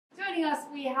joining us,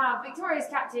 we have Victoria's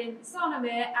captain Sana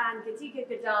Mir and Katika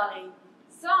Kadali.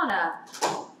 Sana,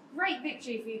 great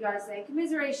victory for you guys today.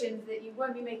 Commiserations that you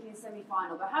won't be making a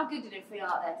semi-final, but how good did it feel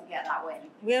out there to get that win?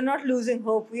 We are not losing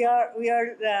hope. We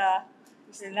are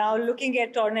now looking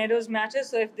at Tornadoes matches.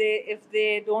 So if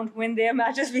they don't win their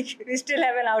matches, we still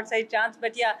have an outside chance.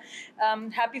 But yeah,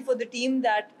 happy for the team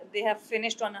that they have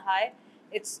finished on a high.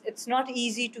 It's not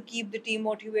easy to keep the team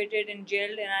motivated and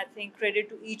gelled, and I think credit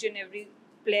to each and every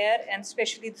player and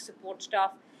especially the support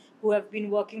staff who have been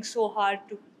working so hard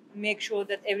to make sure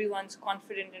that everyone's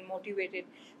confident and motivated.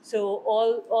 So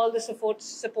all the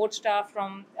support staff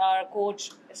from our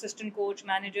coach, assistant coach,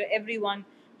 manager, everyone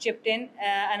chipped in,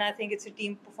 and I think it's a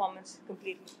team performance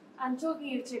completely. And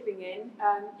talking of chipping in,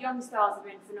 young stars have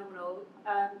been phenomenal.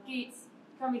 Geets,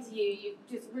 coming to you, you've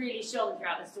just really shone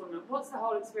throughout this tournament. What's the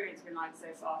whole experience been like so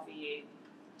far for you?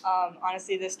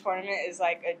 Honestly, this tournament is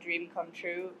like a dream come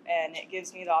true, and it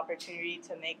gives me the opportunity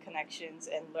to make connections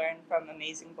and learn from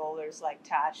amazing bowlers like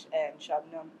Tash and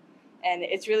Shabnam. And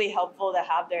it's really helpful to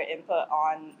have their input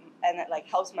on, and it like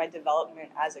helps my development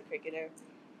as a cricketer.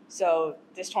 So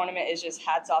this tournament is just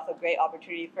hats off, a great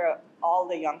opportunity for all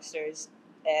the youngsters,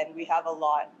 and we have a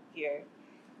lot here.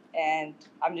 And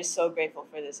I'm just so grateful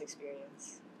for this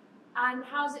experience. And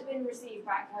how's it been received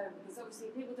back home? Because obviously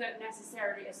people don't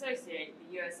necessarily associate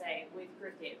the USA with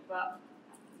cricket, but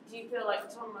do you feel like a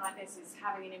tournament like this is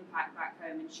having an impact back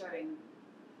home and showing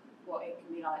what it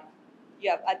can be like?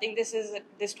 Yep, I think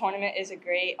this tournament is a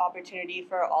great opportunity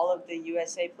for all of the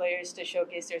USA players to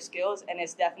showcase their skills, and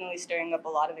it's definitely stirring up a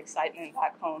lot of excitement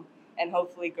back home and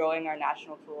hopefully growing our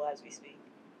national pool as we speak.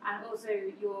 And also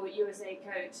your USA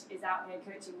coach is out here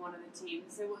coaching one of the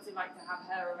teams, so what's it like to have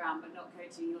her around but not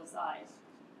coaching your side?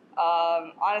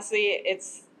 Honestly,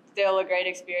 it's still a great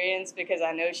experience because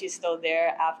I know she's still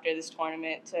there after this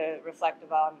tournament to reflect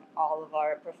about all of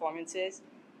our performances.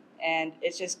 And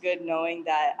it's just good knowing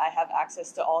that I have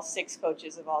access to all 6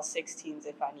 coaches of all 6 teams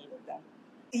if I needed them.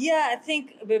 Yeah, I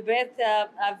think Bibeth,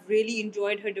 I've really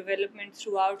enjoyed her development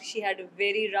throughout. She had a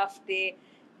very rough day,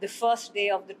 the first day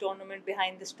of the tournament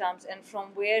behind the stumps, and from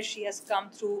where she has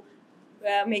come through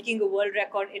making a world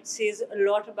record, it says a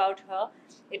lot about her.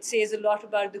 It says a lot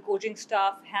about the coaching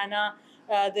staff. Hannah,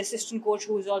 the assistant coach,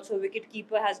 who is also a wicket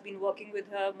keeper, has been working with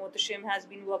her. Motashim has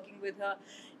been working with her.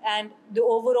 And the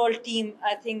overall team,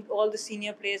 I think all the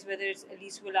senior players, whether it's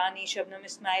Elise Wulani, Shabnam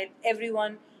Ismail,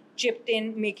 everyone chipped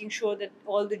in, making sure that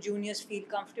all the juniors feel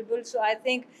comfortable. So I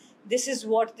think this is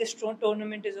what this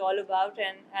tournament is all about,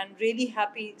 and I'm really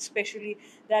happy, especially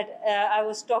that I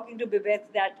was talking to Bibeth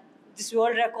that this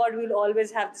world record will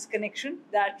always have this connection,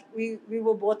 that we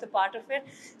were both a part of it.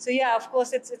 So yeah, of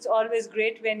course, it's always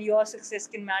great when your success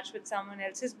can match with someone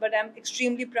else's, but I'm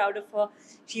extremely proud of her.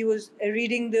 She was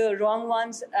reading the wrong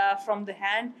ones from the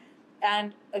hand,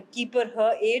 and a keeper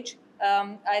her age,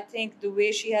 I think the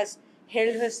way she has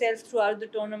held herself throughout the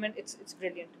tournament, it's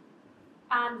brilliant.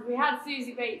 And we had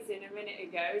Susie Bates in a minute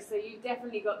ago, so you've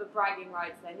definitely got the bragging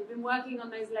rights then. You've been working on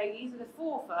those leggies with a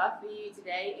fourfer for you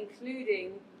today,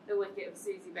 including the wicket of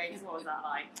Susie Bates. What was that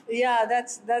like? Yeah,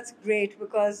 that's great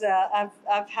because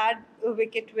I've had a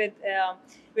wicket with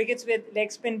wickets with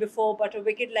leg spin before, but a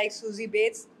wicket like Susie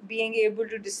Bates, being able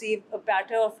to deceive a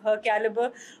batter of her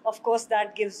caliber, of course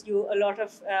that gives you a lot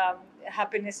of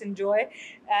happiness and joy.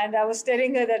 And I was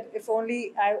telling her that if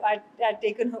only I had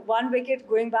taken one wicket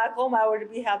going back home, I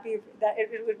would be happy that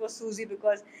it was Susie,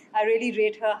 because I really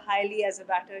rate her highly as a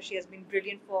batter. She has been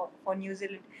brilliant for New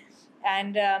Zealand.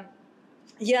 And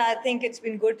yeah, I think it's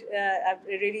been good. I've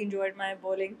really enjoyed my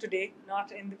bowling today,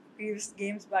 not in the previous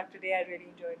games, but today I really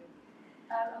enjoyed it.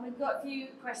 And we've got a few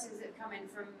questions that have come in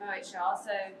from Mohit Shah.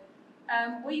 So,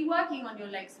 were you working on your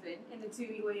leg spin in the 2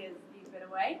 years you've been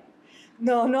away?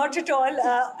 No, not at all.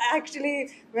 Actually,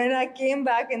 when I came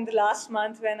back in the last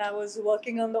month, when I was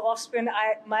working on the off spin,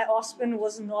 my off spin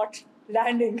was not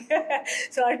landing.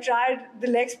 So I tried the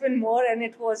leg spin more and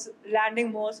it was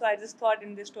landing more. So I just thought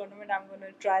in this tournament, I'm going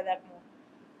to try that more.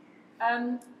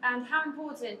 And how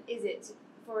important is it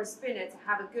for a spinner to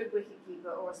have a good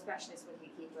wicketkeeper or a specialist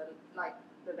wicketkeeper like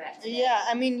Babette? Yeah,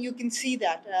 I mean, you can see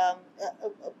that.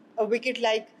 A wicket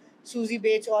like Susie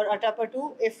Bates or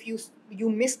Atapatu, if you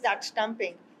miss that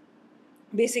stumping,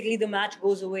 basically the match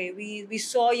goes away. We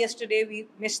saw yesterday we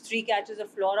missed 3 catches of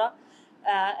Flora,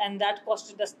 and that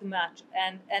costed us the match.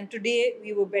 And today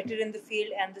we were better in the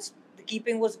field, and the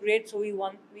keeping was great, so we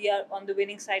won. We are on the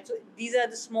winning side. So these are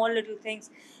the small little things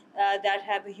that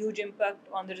have a huge impact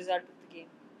on the result of the game.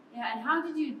 Yeah, and how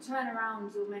did you turn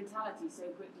around your mentality so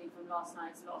quickly from last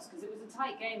night's loss? Because it was a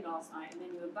tight game last night, and then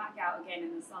you were back out again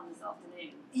in the sun this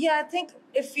afternoon. Yeah, I think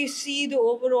if you see the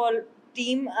overall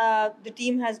the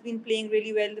team has been playing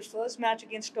really well. The first match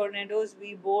against Tornadoes,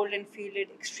 we bowled and fielded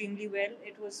extremely well.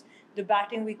 It was the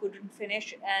batting we couldn't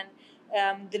finish,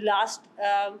 and the last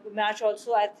match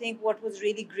also, I think what was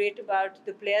really great about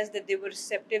the players that they were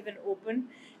receptive and open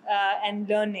and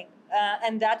learning.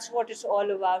 And that's what it's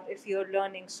all about if you're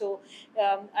learning. So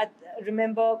I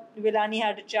remember Vilani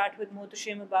had a chat with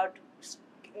Motushim about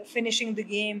finishing the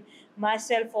game,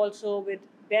 myself also with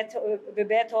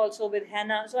Beth also with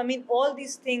Hannah. So I mean, all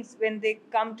these things when they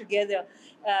come together,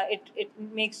 it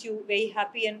makes you very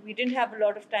happy. And we didn't have a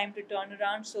lot of time to turn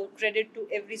around. So credit to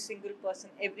every single person,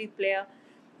 every player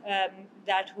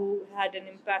that who had an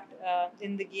impact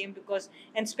in the game, because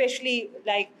and especially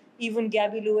like even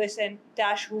Gabby Lewis and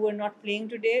Tash, who were not playing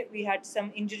today, we had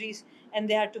some injuries and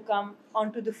they had to come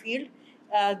onto the field.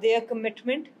 Their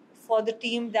commitment for the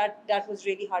team, that was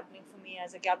really heartening for me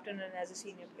as a captain and as a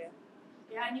senior player.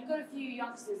 Yeah, and you've got a few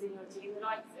youngsters in your team, the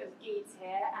likes of Geets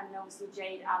here and obviously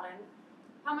Jade Allen.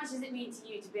 How much does it mean to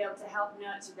you to be able to help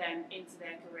nurture them into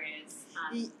their careers?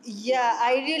 Yeah,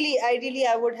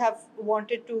 I would have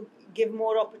wanted to give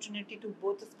more opportunity to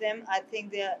both of them. I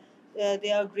think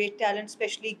they are great talent,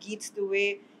 especially Geets, the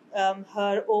way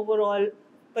her overall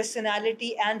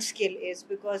personality and skill is.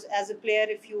 Because as a player,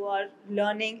 if you are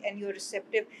learning and you're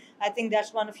receptive, I think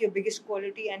that's one of your biggest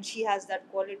quality, and she has that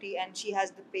quality, and she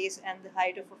has the pace and the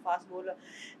height of a fast bowler.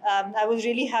 I was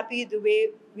really happy the way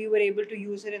we were able to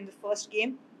use her in the first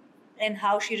game and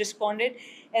how she responded,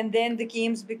 and then the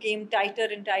games became tighter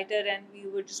and tighter and we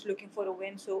were just looking for a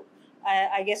win. So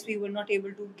I guess we were not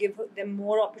able to give them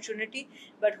more opportunity,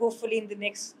 but hopefully in the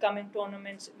next coming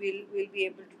tournaments we'll be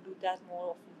able to do that more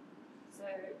often. So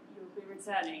you'll be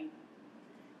returning?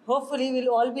 Hopefully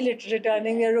we'll all be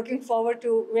returning. We're looking forward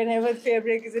to whenever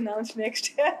FairBreak is announced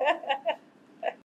next.